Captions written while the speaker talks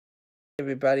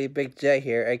Everybody, Big J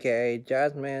here, aka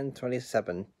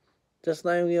Jazzman27. Just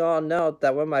letting you all know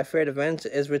that one of my favorite events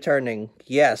is returning.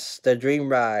 Yes, the Dream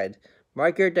Ride.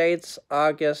 Mark your dates,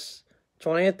 August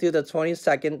 20th through the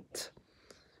 22nd.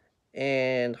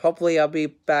 And hopefully I'll be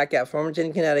back at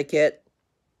Farmington, Connecticut.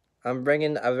 I'm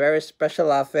bringing a very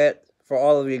special outfit for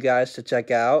all of you guys to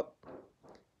check out.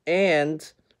 And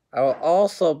I will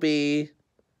also be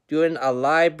doing a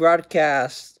live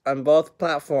broadcast on both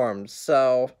platforms.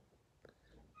 So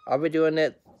I'll be doing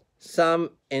it some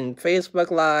in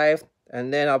Facebook Live,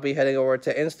 and then I'll be heading over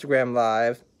to Instagram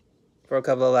Live for a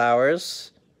couple of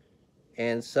hours.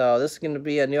 And so this is going to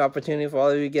be a new opportunity for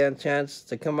all of you to get a chance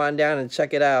to come on down and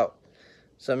check it out.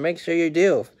 So make sure you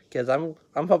do, because I'm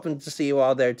hoping to see you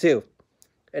all there too.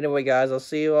 Anyway, guys, I'll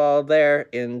see you all there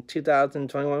in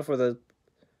 2021 for the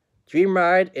Dream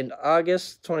Ride in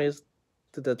August 20th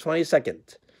to the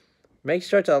 22nd. Make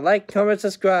sure to like, comment,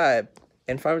 subscribe.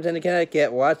 And Farmington,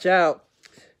 Connecticut, watch out.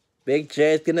 Big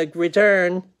J is gonna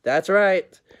return. That's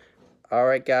right.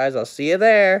 Alright, guys, I'll see you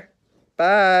there.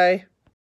 Bye.